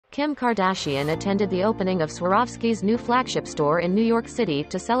Kim Kardashian attended the opening of Swarovski's new flagship store in New York City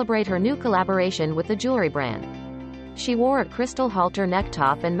to celebrate her new collaboration with the jewelry brand. She wore a crystal halter neck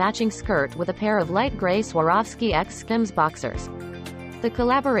top and matching skirt with a pair of light gray Swarovski x Skims boxers. The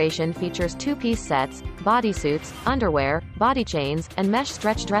collaboration features two-piece sets, bodysuits, underwear, body chains, and mesh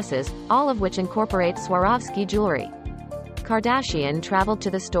stretch dresses, all of which incorporate Swarovski jewelry. Kardashian traveled to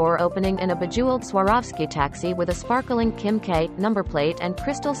the store opening in a bejeweled Swarovski taxi with a sparkling Kim K number plate and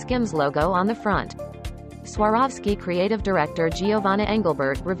crystal Skims logo on the front. Swarovski creative director Giovanna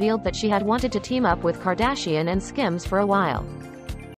Engelbert revealed that she had wanted to team up with Kardashian and Skims for a while.